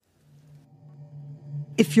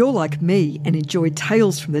If you're like me and enjoy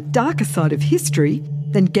tales from the darker side of history,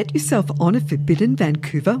 then get yourself on a Forbidden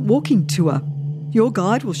Vancouver walking tour. Your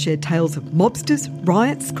guide will share tales of mobsters,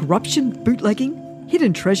 riots, corruption, bootlegging,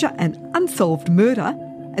 hidden treasure and unsolved murder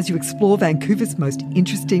as you explore Vancouver's most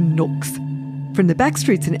interesting nooks. From the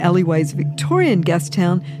backstreets and alleyways of Victorian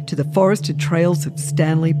Gastown to the forested trails of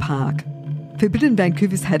Stanley Park. Forbidden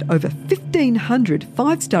Vancouver's had over 1,500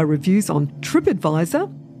 five-star reviews on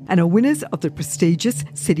TripAdvisor and are winners of the prestigious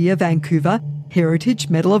City of Vancouver Heritage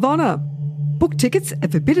Medal of Honour. Book tickets at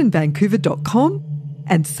forbiddenvancouver.com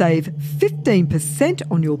and save 15%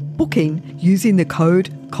 on your booking using the code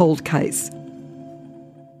COLDCASE.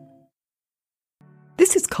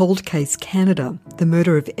 This is Cold Case Canada, the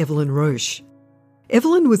murder of Evelyn Roche.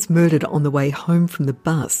 Evelyn was murdered on the way home from the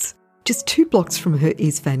bus, just 2 blocks from her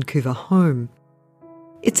East Vancouver home.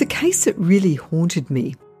 It's a case that really haunted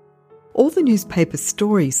me. All the newspaper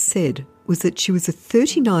stories said was that she was a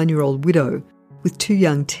 39-year-old widow with 2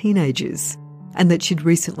 young teenagers and that she'd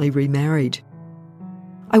recently remarried.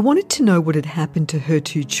 I wanted to know what had happened to her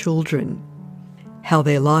 2 children, how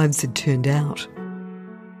their lives had turned out.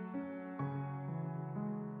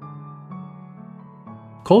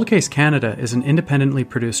 Cold Case Canada is an independently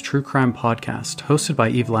produced true crime podcast hosted by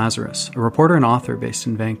Eve Lazarus, a reporter and author based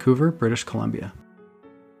in Vancouver, British Columbia.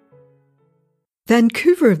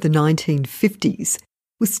 Vancouver of the 1950s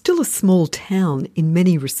was still a small town in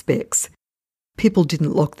many respects. People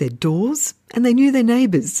didn't lock their doors and they knew their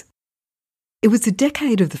neighbours. It was the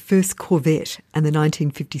decade of the first Corvette and the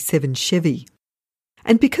 1957 Chevy.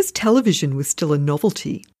 And because television was still a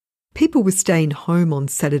novelty, people were staying home on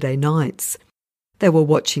Saturday nights. They were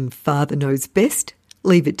watching Father Knows Best,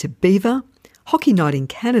 Leave It to Beaver, Hockey Night in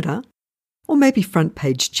Canada, or maybe Front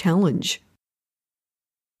Page Challenge.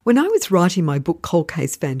 When I was writing my book Cold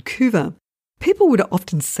Case Vancouver, people would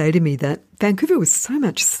often say to me that Vancouver was so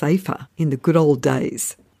much safer in the good old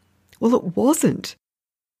days. Well, it wasn't.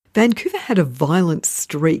 Vancouver had a violent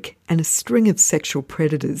streak and a string of sexual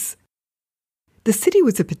predators. The city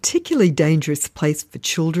was a particularly dangerous place for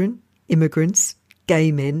children, immigrants,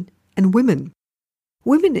 gay men, and women.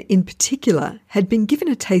 Women in particular had been given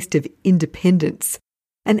a taste of independence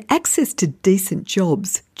and access to decent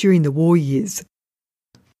jobs during the war years.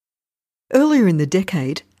 Earlier in the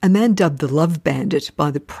decade, a man dubbed the Love Bandit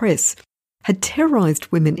by the press had terrorised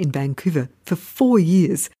women in Vancouver for 4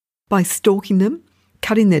 years by stalking them,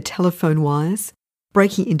 cutting their telephone wires,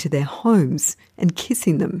 breaking into their homes and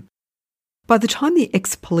kissing them. By the time the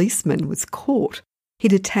ex-policeman was caught,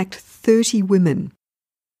 he'd attacked 30 women.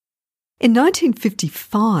 In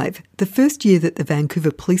 1955, the first year that the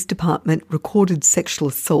Vancouver Police Department recorded sexual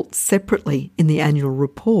assaults separately in the annual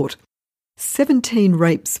report, 17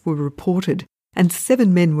 rapes were reported and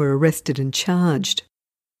 7 men were arrested and charged.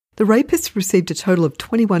 The rapists received a total of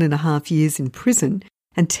 21.5 years in prison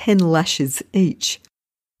and 10 lashes each.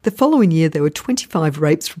 The following year there were 25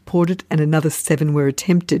 rapes reported and another 7 were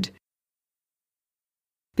attempted.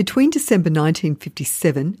 Between December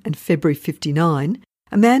 1957 and February 1959,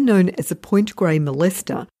 a man known as the Point Grey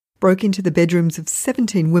molester broke into the bedrooms of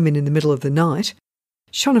 17 women in the middle of the night,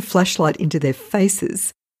 shone a flashlight into their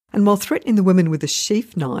faces, and while threatening the women with a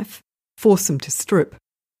sheath knife, forced them to strip.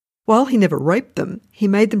 While he never raped them, he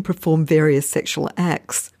made them perform various sexual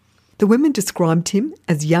acts. The women described him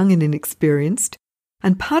as young and inexperienced,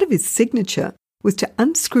 and part of his signature was to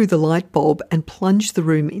unscrew the light bulb and plunge the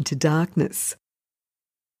room into darkness.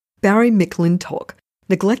 Barry McLintock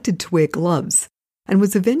neglected to wear gloves and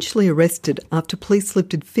was eventually arrested after police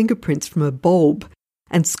lifted fingerprints from a bulb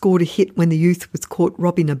and scored a hit when the youth was caught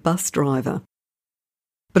robbing a bus driver.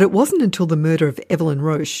 But it wasn't until the murder of Evelyn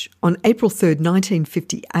Roche on April 3,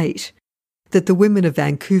 1958, that the women of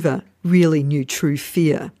Vancouver really knew true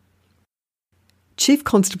fear. Chief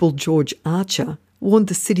Constable George Archer warned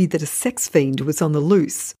the city that a sex fiend was on the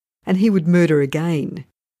loose and he would murder again.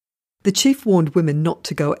 The chief warned women not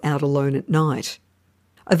to go out alone at night.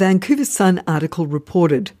 A Vancouver Sun article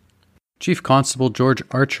reported, Chief Constable George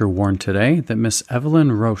Archer warned today that Miss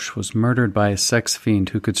Evelyn Roche was murdered by a sex fiend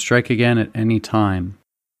who could strike again at any time.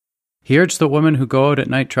 He urged that women who go out at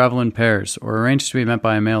night travel in pairs or arrange to be met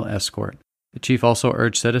by a male escort. The chief also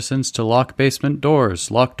urged citizens to lock basement doors,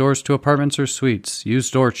 lock doors to apartments or suites, use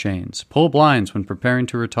door chains, pull blinds when preparing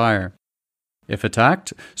to retire. If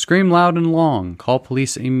attacked, scream loud and long, call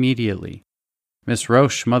police immediately. Miss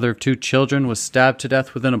Roche, mother of 2 children, was stabbed to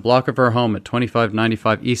death within a block of her home at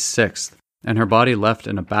 2595 East 6th, and her body left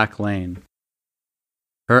in a back lane.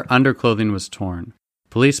 Her underclothing was torn.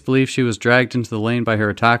 Police believe she was dragged into the lane by her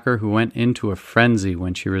attacker, who went into a frenzy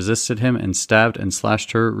when she resisted him and stabbed and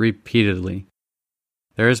slashed her repeatedly.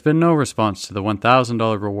 There has been no response to the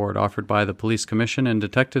 $1,000 reward offered by the police commission, and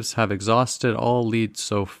detectives have exhausted all leads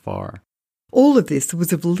so far. All of this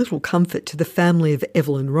was of little comfort to the family of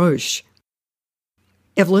Evelyn Roche.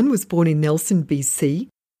 Evelyn was born in Nelson, BC,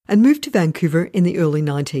 and moved to Vancouver in the early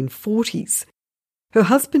 1940s. Her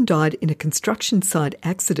husband died in a construction site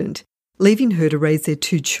accident, leaving her to raise their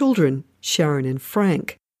 2 children, Sharon and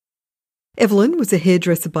Frank. Evelyn was a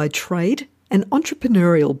hairdresser by trade and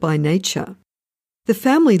entrepreneurial by nature. The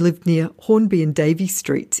family lived near Hornby and Davey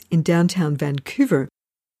Streets in downtown Vancouver,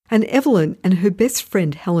 and Evelyn and her best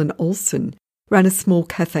friend Helen Olson ran a small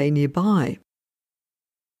cafe nearby.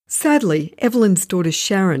 Sadly, Evelyn's daughter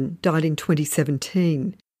Sharon died in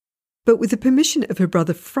 2017, but with the permission of her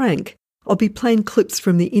brother Frank, I'll be playing clips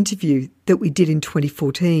from the interview that we did in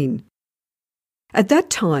 2014. At that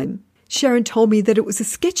time, Sharon told me that it was a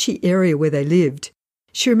sketchy area where they lived.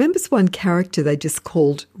 She remembers one character they just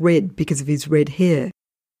called Red because of his red hair,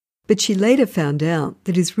 but she later found out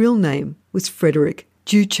that his real name was Frederick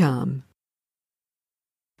Ducharme.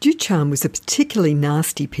 Ducharme was a particularly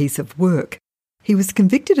nasty piece of work. He was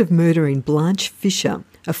convicted of murdering Blanche Fisher,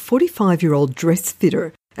 a 45-year-old dress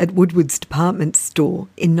fitter at Woodward's department store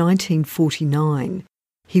in 1949.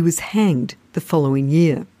 He was hanged the following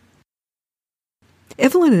year.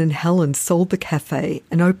 Evelyn and Helen sold the cafe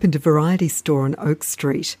and opened a variety store on Oak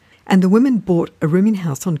Street, and the women bought a rooming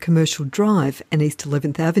house on Commercial Drive and East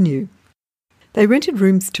 11th Avenue. They rented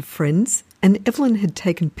rooms to friends, and Evelyn had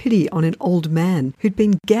taken pity on an old man who'd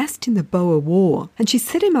been gassed in the Boer War, and she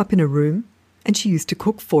set him up in a room, and she used to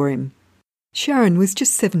cook for him. Sharon was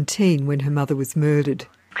just 17 when her mother was murdered.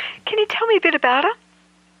 Can you tell me a bit about her?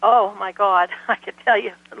 Oh, my God. I could tell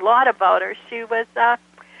you a lot about her. She was a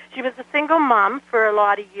single mom for a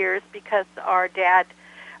lot of years because our dad,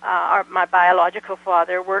 my biological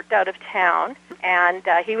father, worked out of town, and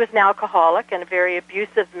he was an alcoholic and a very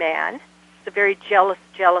abusive man. He's a very jealous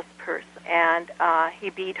person, and he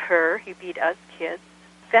beat her. He beat us kids.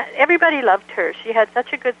 Everybody loved her. She had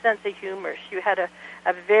such a good sense of humor. She had a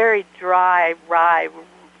very dry, wry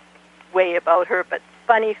way about her, but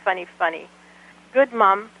funny. Good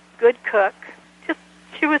mom, good cook.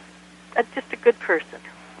 She was just a good person.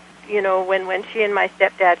 You know, when she and my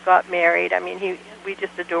stepdad got married, I mean, we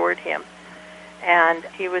just adored him. And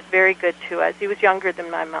he was very good to us. He was younger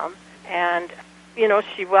than my mom. And, you know,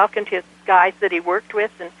 she welcomed his guys that he worked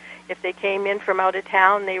with, and if they came in from out of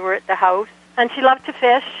town, they were at the house. And she loved to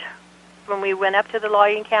fish. When we went up to the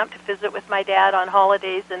logging camp to visit with my dad on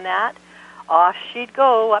holidays and that, off she'd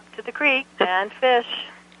go up to the creek and fish.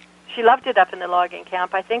 She loved it up in the logging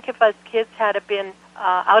camp. I think if us kids had been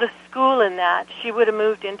out of school in that, she would have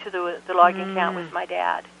moved into the logging camp with my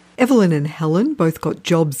dad. Evelyn and Helen both got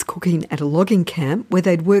jobs cooking at a logging camp where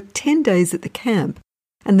they'd work 10 days at the camp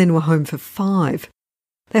and then were home for 5.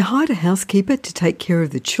 They hired a housekeeper to take care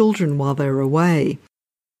of the children while they were away.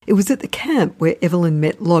 It was at the camp where Evelyn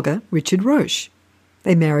met logger Richard Roche.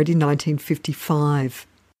 They married in 1955.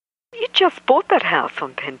 You just bought that house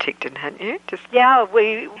on Penticton, hadn't you? Yeah,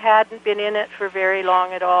 we hadn't been in it for very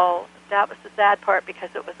long at all. That was the sad part because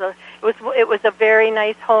it was a very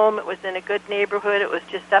nice home. It was in a good neighborhood. It was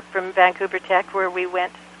just up from Vancouver Tech where we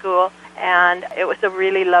went to school, and it was a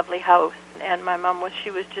really lovely house. And my mom she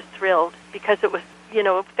was just thrilled because it was, you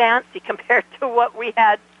know, fancy compared to what we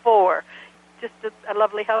had before. Just a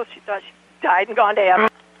lovely house. She thought she died and gone to heaven.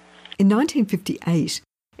 In 1958,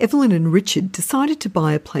 Evelyn and Richard decided to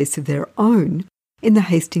buy a place of their own in the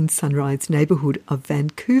Hastings Sunrise neighbourhood of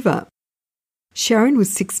Vancouver. Sharon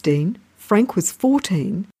was 16, Frank was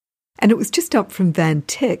 14, and it was just up from Van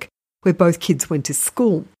Tech, where both kids went to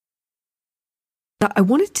school. Now, I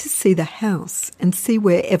wanted to see the house and see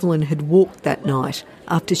where Evelyn had walked that night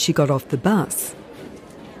after she got off the bus.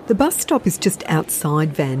 The bus stop is just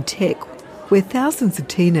outside Van Tech, where thousands of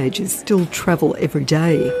teenagers still travel every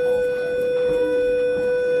day.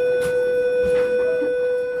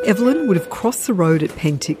 Evelyn would have crossed the road at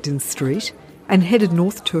Penticton Street and headed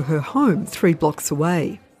north to her home 3 blocks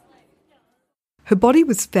away. Her body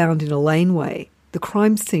was found in a laneway. The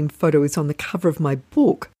crime scene photo is on the cover of my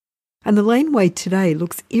book, and the laneway today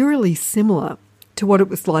looks eerily similar to what it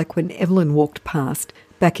was like when Evelyn walked past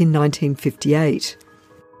back in 1958.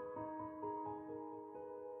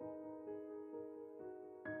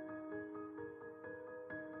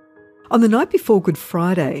 On the night before Good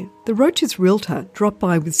Friday, the Roches' realtor dropped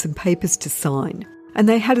by with some papers to sign, and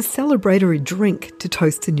they had a celebratory drink to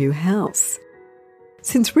toast the new house.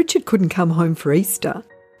 Since Richard couldn't come home for Easter,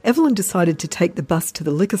 Evelyn decided to take the bus to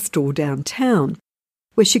the liquor store downtown,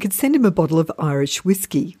 where she could send him a bottle of Irish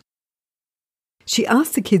whiskey. She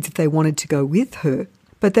asked the kids if they wanted to go with her,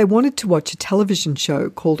 but they wanted to watch a television show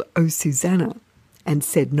called Oh, Susanna and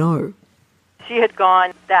said no. She had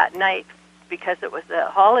gone that night because it was a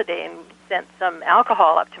holiday and sent some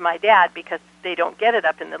alcohol up to my dad because they don't get it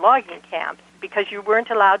up in the logging camps because you weren't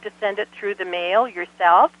allowed to send it through the mail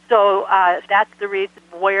yourself. So that's the reason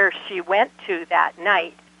where she went to that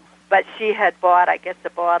night. But she had bought, I guess, a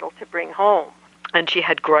bottle to bring home. And she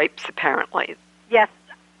had grapes, apparently. Yes.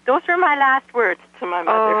 Those were my last words to my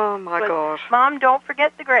mother. Oh, my God. Mom, don't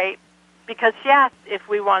forget the grape. Because she asked if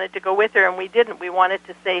we wanted to go with her, and we didn't. We wanted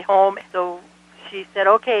to stay home. So she said,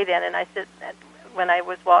 okay, then. And I said, when I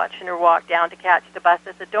was watching her walk down to catch the bus,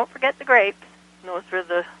 I said, don't forget the grapes. And those were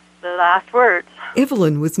the last words.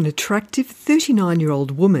 Evelyn was an attractive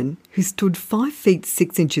 39-year-old woman who stood 5 feet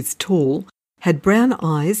 6 inches tall, had brown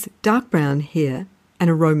eyes, dark brown hair, and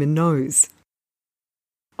a Roman nose.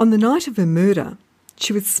 On the night of her murder,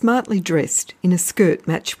 she was smartly dressed in a skirt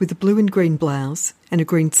matched with a blue and green blouse and a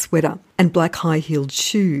green sweater and black high-heeled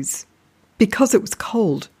shoes. Because it was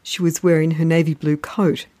cold, she was wearing her navy blue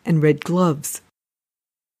coat and red gloves.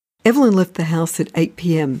 Evelyn left the house at 8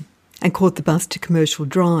 p.m. and caught the bus to Commercial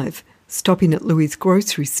Drive, stopping at Louis'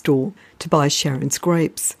 grocery store to buy Sharon's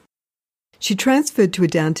grapes. She transferred to a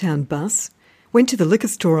downtown bus, went to the liquor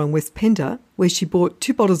store on West Pender, where she bought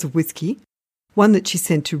 2 bottles of whiskey, one that she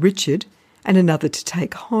sent to Richard and another to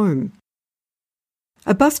take home.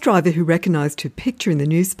 A bus driver who recognised her picture in the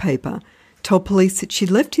newspaper told police that she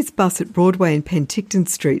left his bus at Broadway and Penticton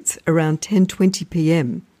Streets around 10:20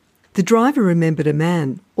 p.m. The driver remembered a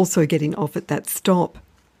man also getting off at that stop.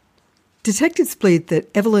 Detectives believed that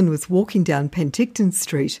Evelyn was walking down Penticton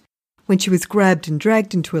Street when she was grabbed and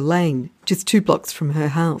dragged into a lane just 2 blocks from her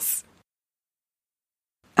house.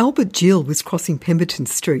 Albert Gill was crossing Pemberton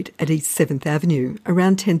Street at East 7th Avenue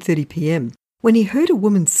around 10:30 p.m. when he heard a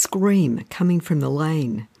woman scream coming from the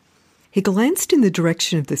lane. He glanced in the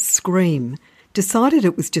direction of the scream, decided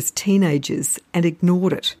it was just teenagers, and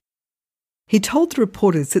ignored it. He told the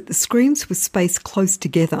reporters that the screams were spaced close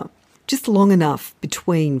together, just long enough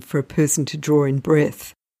between for a person to draw in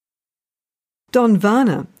breath. Don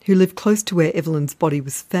Varner, who lived close to where Evelyn's body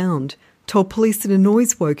was found, told police that a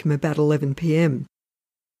noise woke him about 11 p.m.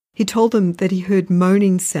 He told them that he heard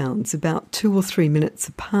moaning sounds about 2 or 3 minutes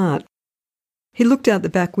apart. He looked out the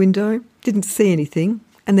back window, didn't see anything,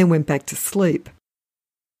 and then went back to sleep.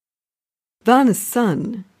 Varner's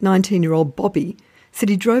son, 19-year-old Bobby, said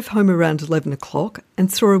he drove home around 11 o'clock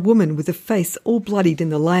and saw a woman with a face all bloodied in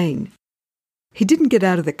the lane. He didn't get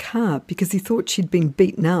out of the car because he thought she'd been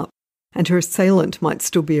beaten up and her assailant might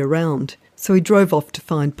still be around, so he drove off to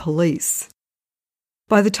find police.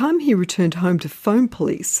 By the time he returned home to phone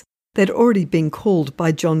police, they'd already been called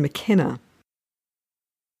by John McKenna.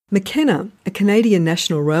 McKenna, a Canadian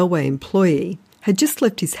National Railway employee, had just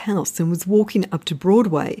left his house and was walking up to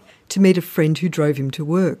Broadway to meet a friend who drove him to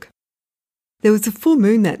work. There was a full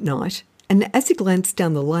moon that night, and as he glanced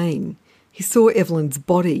down the lane, he saw Evelyn's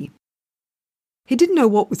body. He didn't know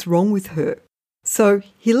what was wrong with her, so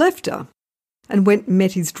he left her and went and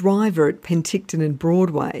met his driver at Penticton and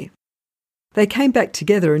Broadway. They came back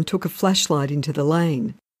together and took a flashlight into the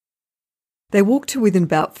lane. They walked to within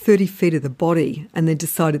about 30 feet of the body and then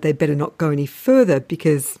decided they'd better not go any further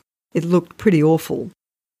because it looked pretty awful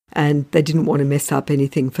and they didn't want to mess up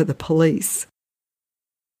anything for the police.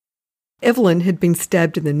 Evelyn had been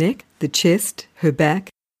stabbed in the neck, the chest, her back,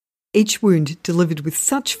 each wound delivered with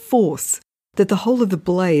such force that the whole of the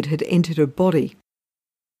blade had entered her body.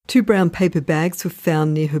 2 brown paper bags were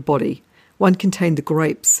found near her body. One contained the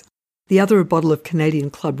grapes, the other a bottle of Canadian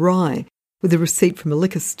Club Rye with a receipt from a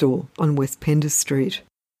liquor store on West Pender Street.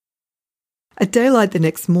 At daylight the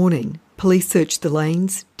next morning, police searched the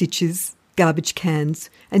lanes, ditches, garbage cans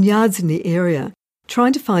and yards in the area,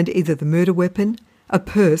 trying to find either the murder weapon, a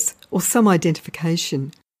purse or some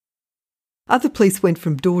identification. Other police went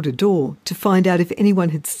from door to door to find out if anyone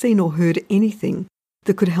had seen or heard anything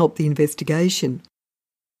that could help the investigation.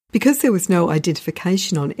 Because there was no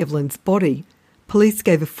identification on Evelyn's body, police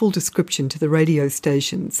gave a full description to the radio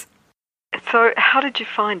stations. So how did you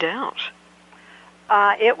find out?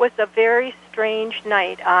 It was a very strange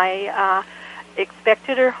night. I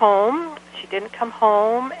expected her home. She didn't come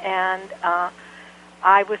home, and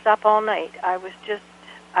I was up all night. I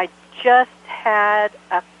just had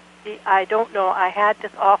I had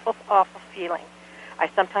this awful, awful feeling. I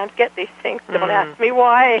sometimes get these things. Don't ask me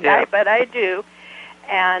why, but I do.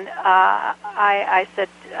 And I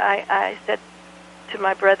said to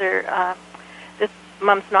my brother, "This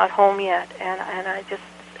Mom's not home yet." And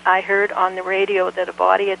I heard on the radio that a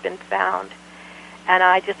body had been found, and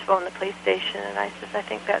I just phoned the police station and I said, "I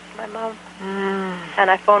think that's my mom." And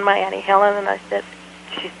I phoned my Auntie Helen and I said,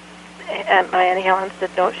 And my Auntie Helen said,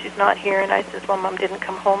 no, she's not here. And I said, well, Mom didn't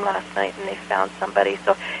come home last night, and they found somebody.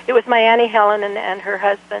 So it was my Auntie Helen and her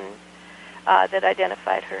husband that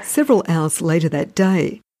identified her. Several hours later that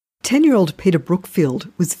day, 10-year-old Peter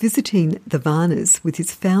Brookfield was visiting the Varners with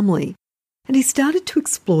his family, and he started to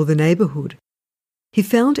explore the neighbourhood. He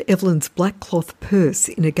found Evelyn's black cloth purse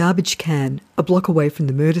in a garbage can a block away from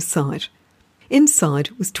the murder site.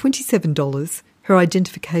 Inside was $27, her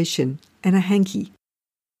identification, and a hanky.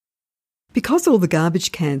 Because all the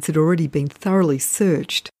garbage cans had already been thoroughly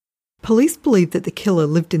searched, police believed that the killer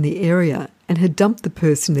lived in the area and had dumped the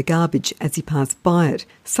purse in the garbage as he passed by it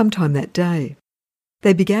sometime that day.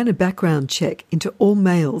 They began a background check into all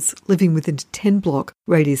males living within a 10-block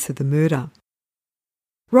radius of the murder.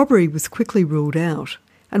 Robbery was quickly ruled out,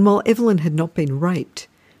 and while Evelyn had not been raped,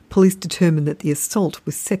 police determined that the assault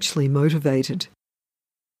was sexually motivated.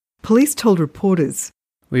 Police told reporters,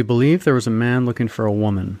 "We believe there was a man looking for a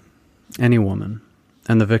woman, any woman,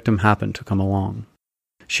 and the victim happened to come along.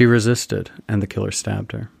 She resisted, and the killer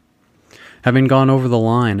stabbed her. Having gone over the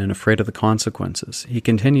line and afraid of the consequences, he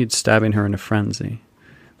continued stabbing her in a frenzy.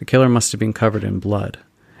 The killer must have been covered in blood,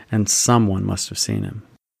 and someone must have seen him."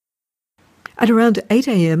 At around 8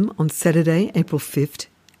 a.m. on Saturday, April 5th,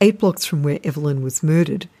 8 blocks from where Evelyn was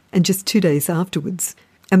murdered, and just 2 days afterwards,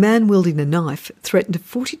 a man wielding a knife threatened a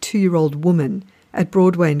 42-year-old woman at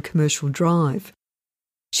Broadway and Commercial Drive.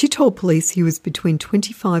 She told police he was between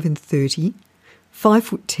 25 and 30,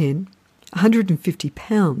 5'10", 150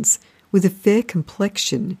 pounds, with a fair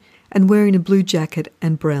complexion and wearing a blue jacket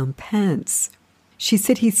and brown pants. She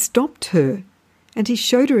said he stopped her and he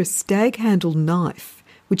showed her a stag-handled knife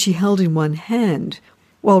which he held in one hand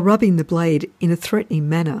while rubbing the blade in a threatening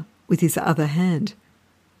manner with his other hand.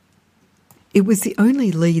 It was the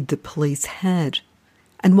only lead the police had,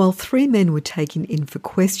 and while 3 men were taken in for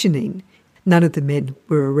questioning, none of the men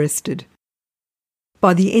were arrested.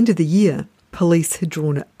 By the end of the year, police had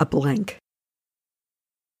drawn a blank.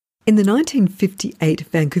 In the 1958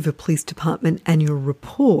 Vancouver Police Department annual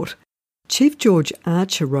report, Chief George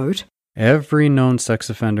Archer wrote, "Every known sex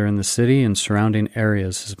offender in the city and surrounding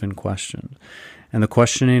areas has been questioned, and the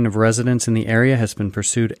questioning of residents in the area has been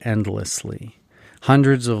pursued endlessly.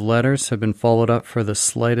 Hundreds of letters have been followed up for the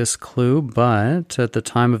slightest clue, but at the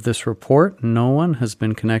time of this report, no one has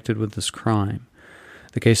been connected with this crime.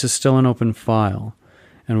 The case is still an open file,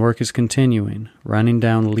 and work is continuing, running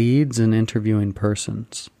down leads and interviewing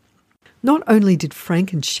persons." Not only did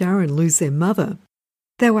Frank and Sharon lose their mother,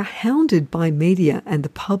 they were hounded by media and the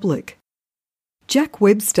public. Jack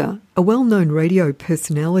Webster, a well-known radio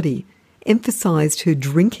personality, emphasised her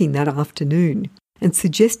drinking that afternoon and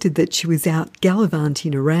suggested that she was out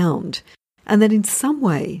gallivanting around and that in some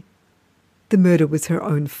way the murder was her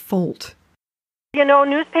own fault. You know,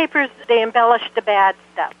 newspapers, they embellished the bad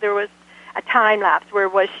stuff. There was a time lapse. Where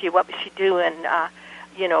was she? What was she doing?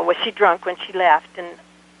 Was she drunk when she left? And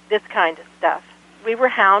this kind of stuff. We were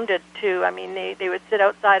hounded, too. I mean, they would sit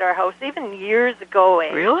outside our house, even years ago.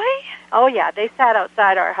 Really? Oh, yeah. They sat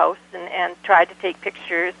outside our house and tried to take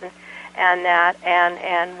pictures and that.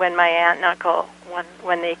 And when my aunt and uncle,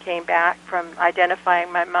 when they came back from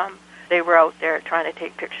identifying my mom, they were out there trying to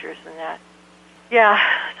take pictures and that. Yeah,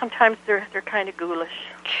 sometimes they're kind of ghoulish.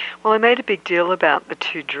 Well, I made a big deal about the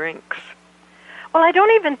 2 drinks. Well, I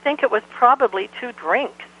don't even think it was probably 2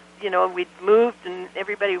 drinks. You know, we'd moved and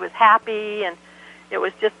everybody was happy, and it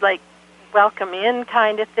was just like welcome in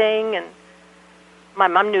kind of thing. And my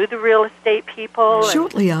mom knew the real estate people.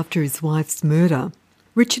 Shortly after his wife's murder,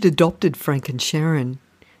 Richard adopted Frank and Sharon.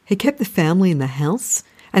 He kept the family in the house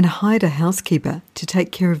and hired a housekeeper to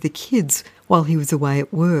take care of the kids while he was away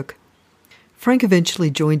at work. Frank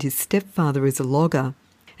eventually joined his stepfather as a logger,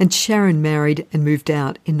 and Sharon married and moved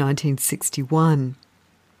out in 1961.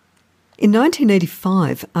 In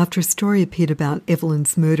 1985, after a story appeared about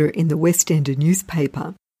Evelyn's murder in the West End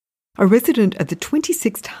newspaper, a resident of the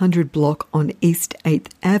 2600 block on East 8th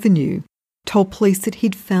Avenue told police that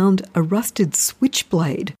he'd found a rusted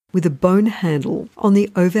switchblade with a bone handle on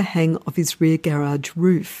the overhang of his rear garage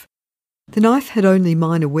roof. The knife had only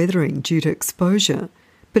minor weathering due to exposure,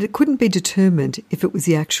 but it couldn't be determined if it was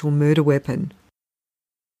the actual murder weapon.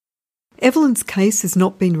 Evelyn's case has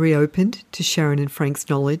not been reopened, to Sharon and Frank's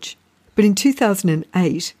knowledge, but in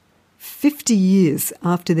 2008, 50 years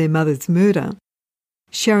after their mother's murder,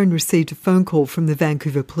 Sharon received a phone call from the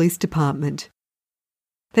Vancouver Police Department.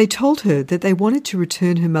 They told her that they wanted to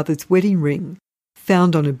return her mother's wedding ring,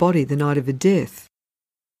 found on her body the night of her death,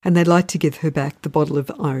 and they'd like to give her back the bottle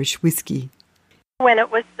of Irish whiskey. When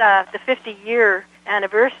it was the 50-year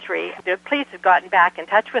anniversary, the police had gotten back in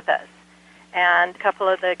touch with us, and a couple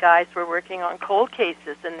of the guys were working on cold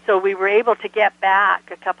cases, and so we were able to get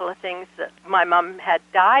back a couple of things that my mom had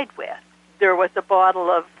died with. There was a bottle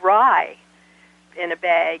of rye in a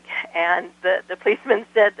bag, and the policeman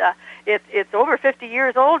said, it's over 50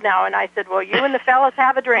 years old now, and I said, well, you and the fellas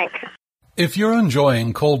have a drink. If you're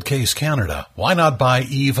enjoying Cold Case Canada, why not buy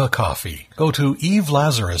Eve a coffee? Go to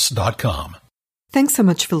evelazarus.com. Thanks so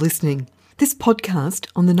much for listening. This podcast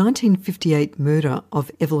on the 1958 murder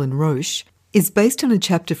of Evelyn Roche is based on a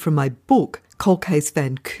chapter from my book, Cold Case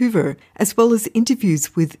Vancouver, as well as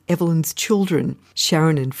interviews with Evelyn's children,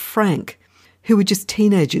 Sharon and Frank, who were just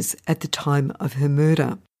teenagers at the time of her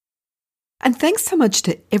murder. And thanks so much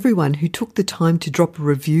to everyone who took the time to drop a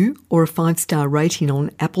review or a 5-star rating on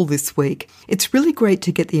Apple this week. It's really great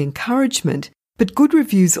to get the encouragement, but good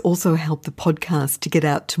reviews also help the podcast to get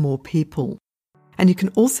out to more people. And you can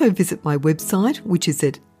also visit my website, which is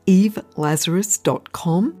at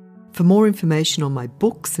evelazarus.com, for more information on my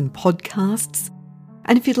books and podcasts.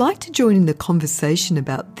 And if you'd like to join in the conversation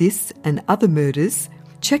about this and other murders,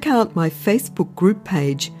 check out my Facebook group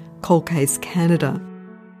page, Cold Case Canada.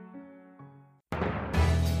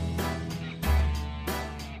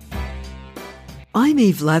 I'm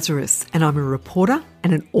Eve Lazarus, and I'm a reporter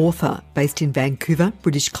and an author based in Vancouver,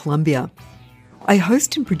 British Columbia. I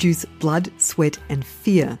host and produce Blood, Sweat and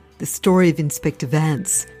Fear, the story of Inspector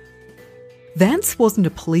Vance. Vance wasn't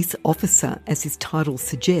a police officer, as his title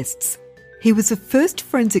suggests. He was the first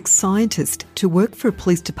forensic scientist to work for a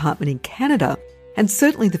police department in Canada, and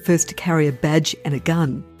certainly the first to carry a badge and a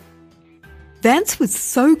gun. Vance was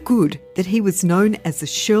so good that he was known as the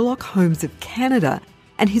Sherlock Holmes of Canada,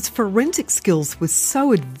 and his forensic skills were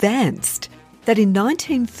so advanced that in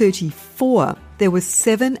 1934 there were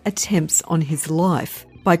 7 attempts on his life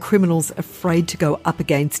by criminals afraid to go up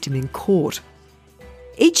against him in court.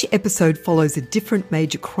 Each episode follows a different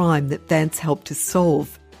major crime that Vance helped to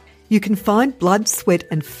solve. You can find Blood, Sweat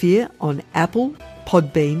and Fear on Apple,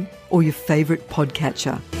 Podbean or your favourite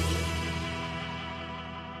podcatcher.